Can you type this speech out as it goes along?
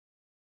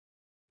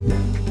After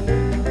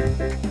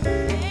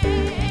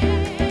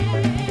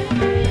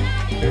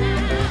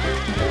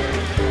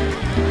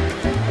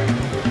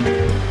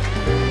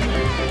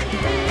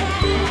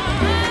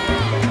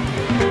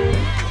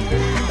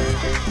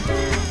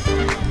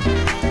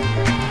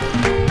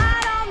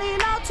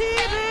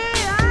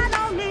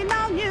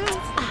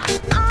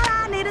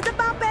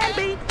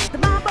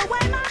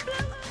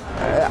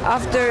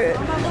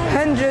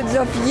hundreds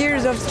of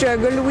years of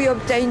struggle, we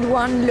obtained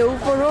one law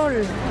for all.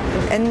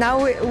 And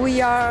now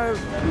we are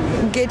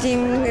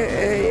getting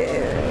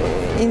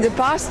in the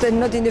past and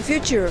not in the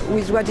future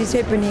with what is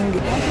happening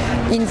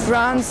in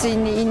France,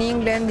 in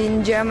England,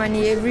 in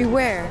Germany,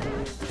 everywhere.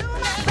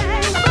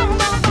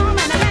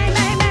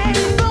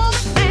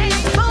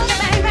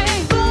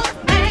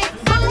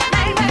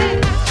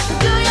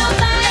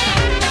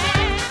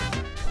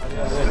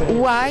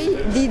 Why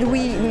did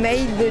we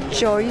make the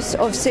choice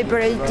of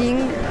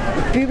separating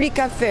public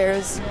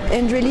affairs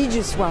and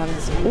religious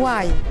ones?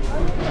 Why?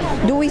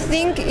 Do we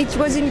think it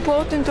was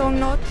important or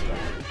not?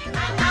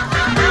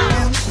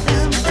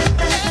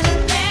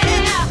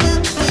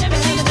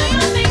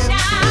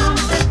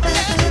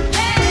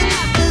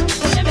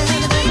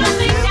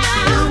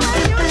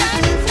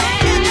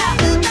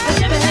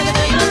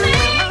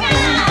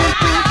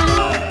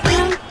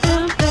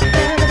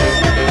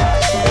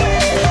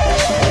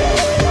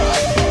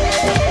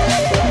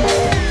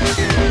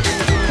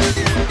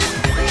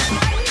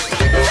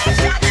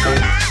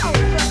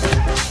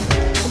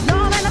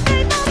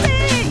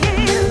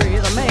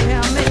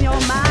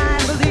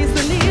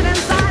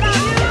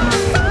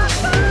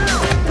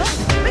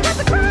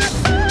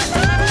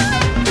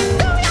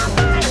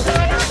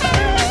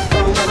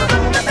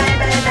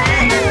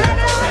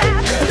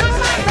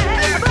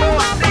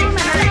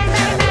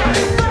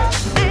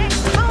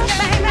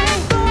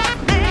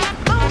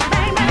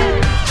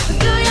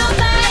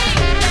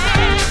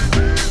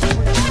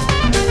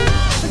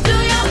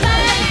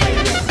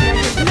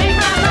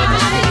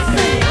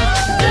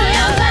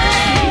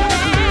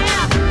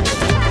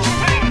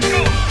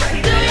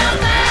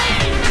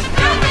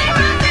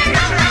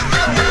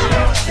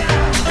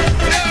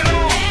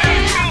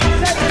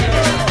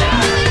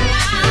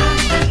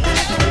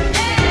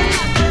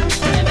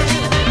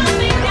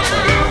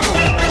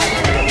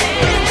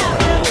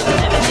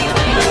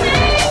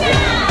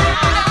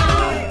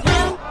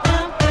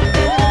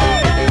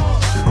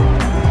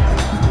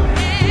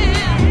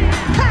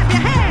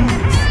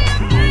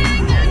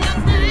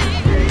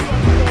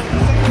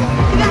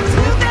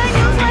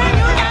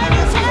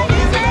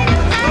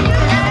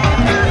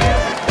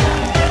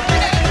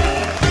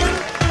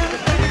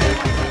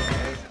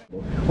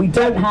 We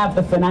don't have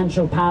the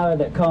financial power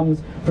that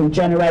comes from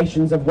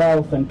generations of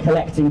wealth and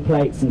collecting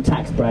plates and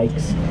tax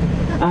breaks.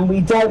 And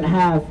we don't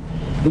have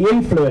the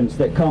influence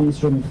that comes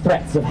from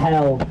threats of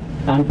hell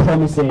and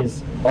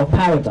promises of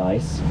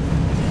paradise.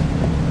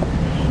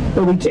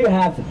 But we do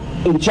have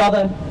each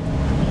other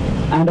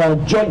and our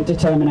joint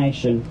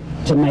determination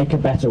to make a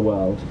better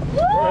world.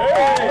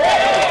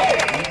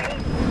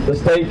 The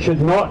state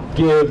should not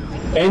give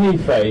any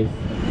faith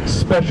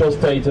special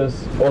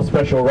status or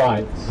special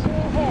rights.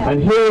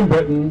 And here in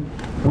Britain,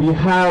 we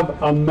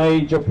have a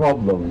major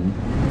problem.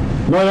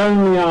 Not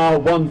only are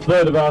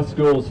 1/3 of our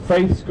schools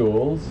faith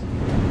schools,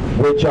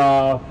 which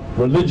are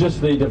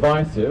religiously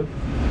divisive,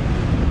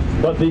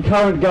 but the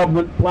current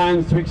government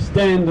plans to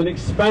extend and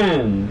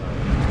expand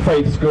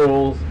faith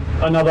schools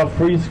and other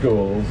free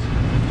schools,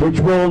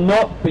 which will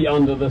not be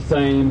under the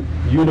same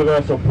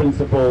universal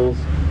principles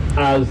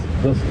as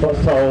the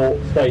sole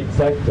state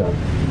sector.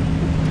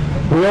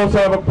 We also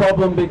have a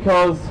problem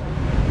because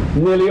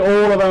nearly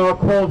all of our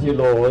equality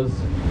laws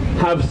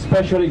have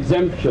special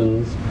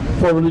exemptions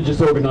for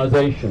religious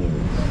organizations.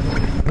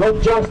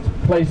 Not just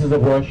places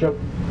of worship,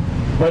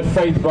 but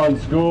faith-run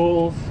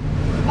schools,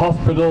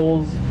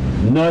 hospitals,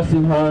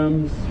 nursing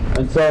homes,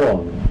 and so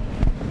on.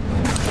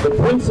 The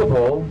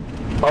principle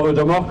of a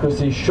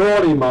democracy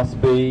surely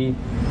must be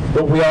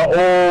that we are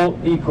all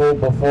equal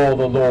before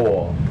the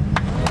law.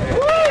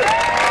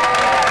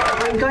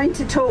 I'm going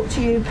to talk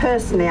to you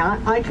personally.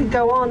 I could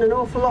go on an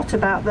awful lot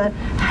about the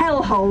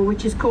hellhole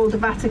which is called the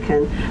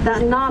Vatican,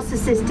 that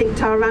narcissistic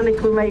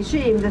tyrannical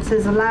regime that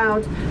has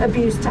allowed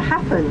abuse to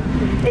happen.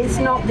 It's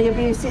not the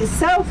abuse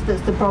itself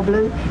that's the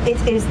problem,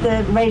 it is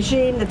the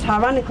regime, the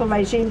tyrannical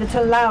regime that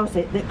allows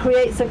it, that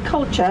creates a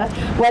culture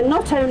where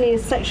not only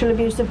is sexual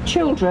abuse of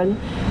children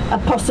a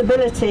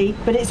possibility,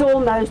 but it's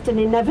almost an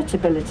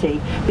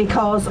inevitability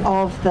because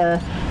of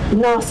the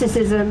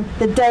narcissism,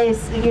 the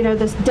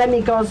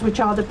demigods, which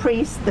are the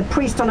priest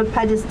on a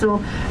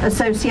pedestal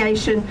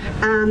association,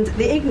 and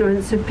the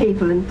ignorance of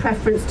people and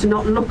preference to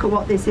not look at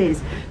what this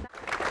is.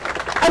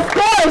 Of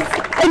course,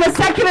 in a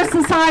secular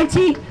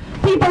society,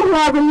 people who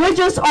are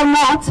religious or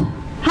not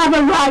have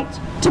a right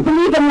to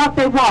believe in what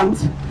they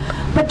want.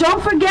 But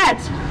don't forget,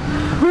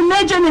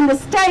 religion in the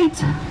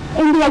state,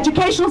 in the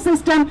educational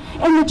system,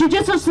 in the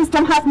judicial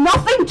system has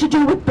nothing to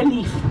do with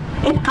belief.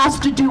 It has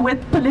to do with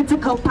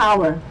political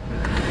power.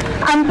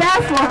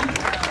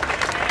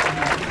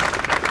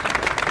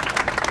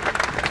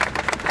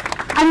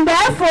 And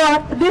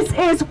therefore, this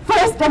is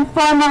first and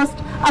foremost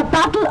a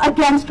battle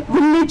against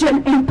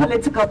religion in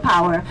political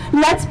power.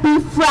 Let's be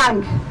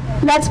frank.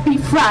 Let's be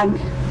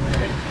frank.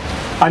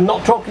 I'm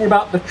not talking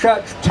about the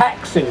church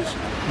taxes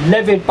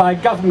levied by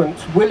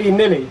governments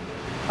willy-nilly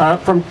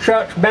from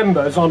church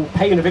members on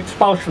pain of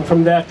expulsion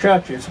from their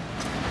churches.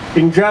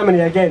 In Germany,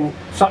 again,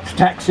 such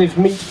taxes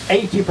meet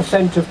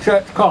 80% of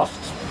church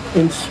costs.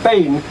 In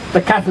Spain,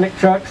 the Catholic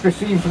Church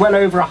receives well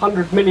over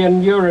 100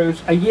 million euros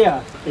a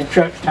year in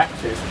church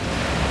taxes.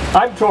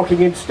 I'm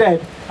talking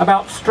instead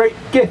about straight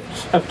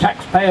gifts of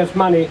taxpayers'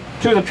 money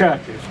to the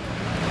churches.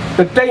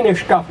 The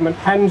Danish government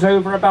hands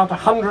over about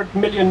 100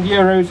 million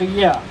euros a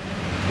year.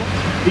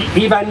 The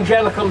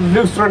Evangelical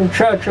Lutheran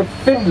Church of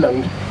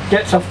Finland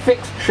gets a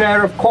fixed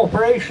share of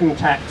corporation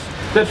tax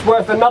that's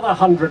worth another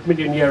 100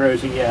 million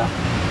euros a year.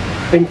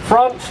 In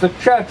France, the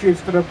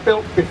churches that are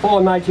built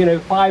before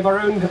 1905 are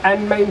owned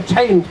and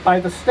maintained by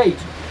the state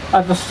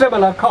at a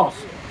similar cost,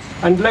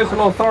 and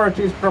local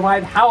authorities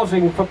provide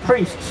housing for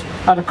priests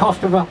at a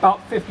cost of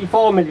about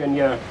 54 million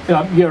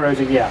euros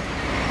a year.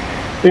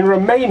 In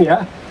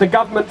Romania, the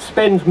government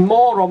spends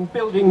more on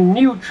building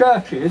new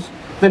churches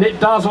than it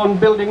does on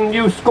building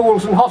new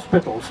schools and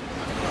hospitals.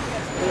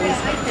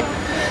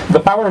 The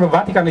power of the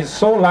Vatican is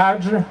so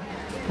large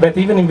that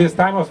even in this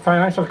time of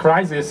financial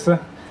crisis,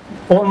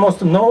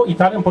 almost no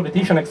Italian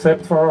politician,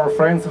 except for our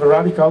friends the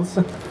radicals,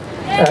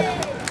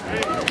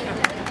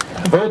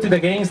 voted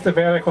against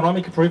their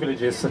economic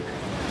privileges.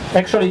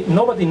 Actually,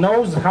 nobody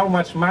knows how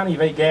much money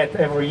they get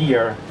every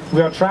year.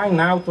 We are trying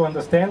now to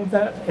understand,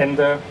 and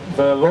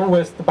the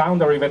lowest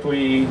boundary that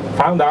we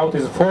found out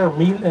is 4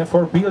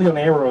 billion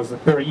euros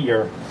per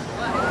year.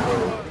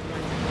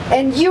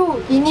 And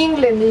you, in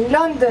England, in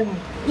London,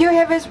 you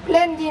have a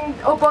splendid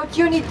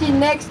opportunity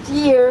next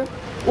year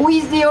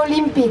with the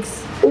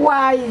Olympics.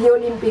 Why the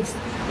Olympics?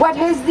 What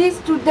has this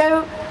to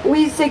do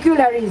with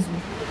secularism?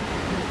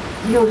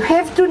 You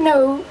have to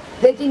know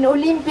that in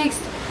Olympics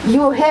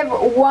you have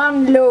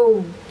one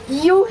law.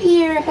 You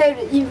here have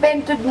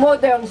invented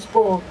modern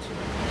sport.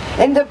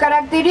 And the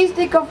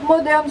characteristic of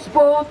modern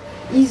sport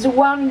is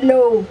one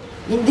law.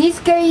 In this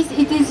case,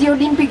 it is the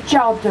Olympic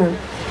Charter.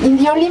 In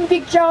the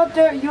Olympic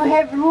Charter, you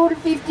have Rule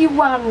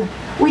 51,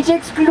 which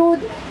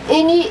excludes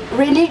any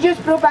religious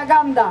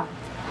propaganda.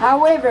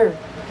 However,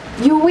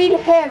 you will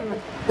have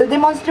the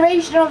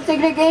demonstration of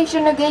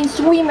segregation against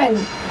women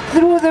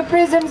through the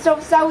presence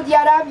of Saudi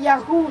Arabia,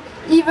 who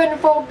even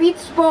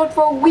forbids sport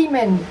for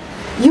women.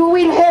 You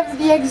will have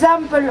the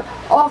example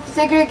of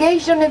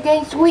segregation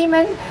against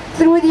women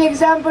through the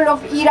example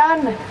of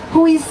Iran,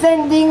 who is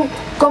sending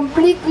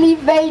completely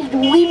veiled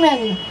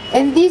women,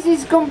 and this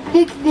is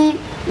completely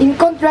in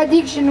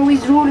contradiction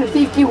with Rule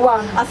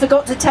 51. I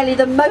forgot to tell you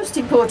the most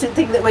important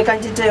thing that we're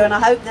going to do, and I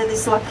hope that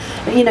this will,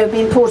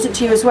 be important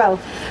to you as well.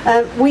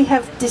 We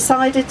have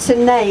decided to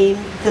name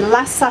the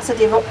last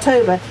Saturday of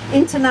October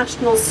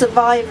International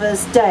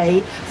Survivors'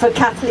 Day for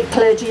Catholic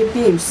clergy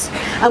abuse,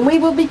 and we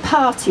will be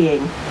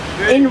partying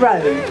in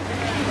Rome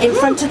in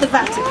front of the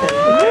Vatican.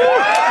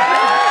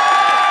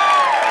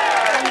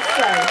 And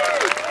so,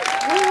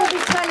 we will be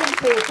telling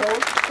people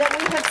that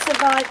we have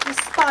survived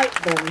despite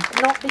them,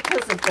 not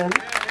because of them.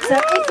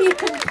 So if you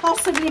can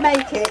possibly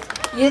make it,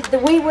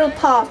 we will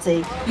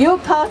party. You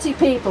party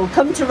people,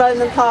 come to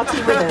Rome and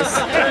party with us.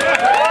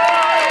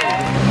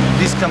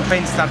 This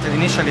campaign started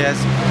initially as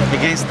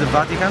against the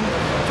Vatican.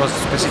 It was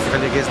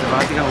specifically against the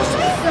Vatican. It was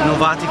No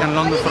Vatican,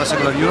 London for a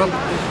Secular Europe,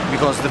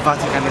 because the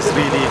Vatican is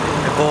really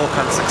a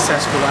vocal,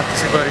 successful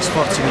anti-secularist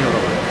force in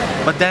Europe.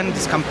 But then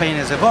this campaign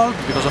has evolved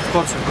because, of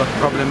course, we've got a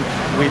problem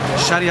with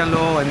Sharia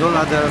law and all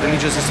other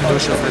religious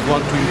institutions that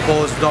want to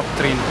impose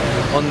doctrine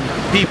on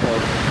people.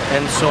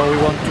 And so we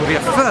want to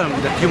reaffirm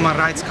that human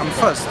rights come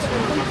first.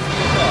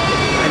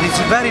 And it's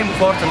very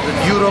important that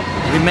Europe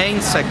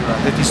remains secular,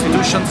 that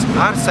institutions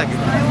are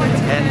secular,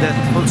 and that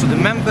also the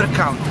member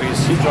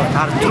countries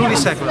are truly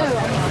secular.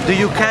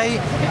 The UK,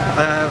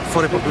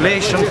 for a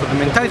population, for the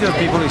mentality of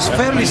people, is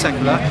fairly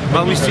secular,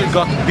 but we still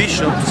got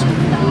bishops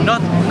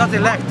not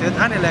elected,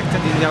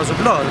 unelected in the House of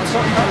Lords.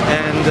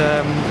 And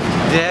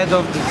the head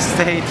of the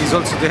state is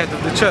also the head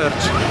of the church,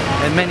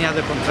 and many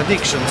other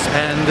contradictions.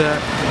 And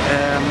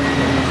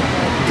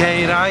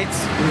gay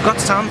rights, we've got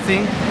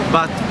something,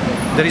 but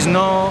there is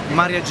no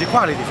marriage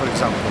equality, for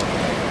example.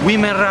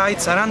 Women's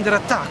rights are under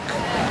attack.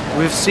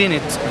 We've seen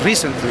it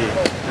recently.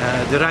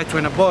 The right to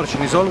an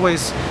abortion is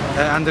always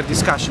under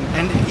discussion,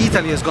 and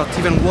Italy has got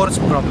even worse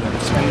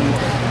problems. And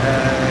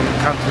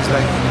countries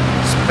like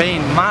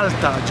Spain,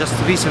 Malta just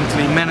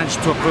recently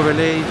managed to approve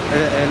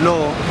a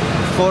law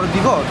for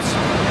divorce,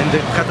 and the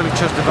Catholic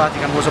Church, the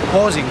Vatican, was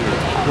opposing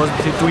it, was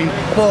to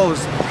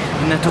impose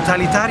in a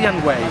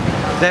totalitarian way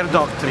their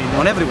doctrine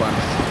on everyone.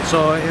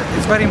 So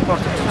it's very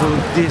important to do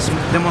these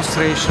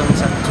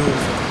demonstrations and to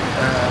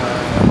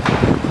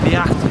be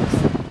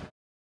active.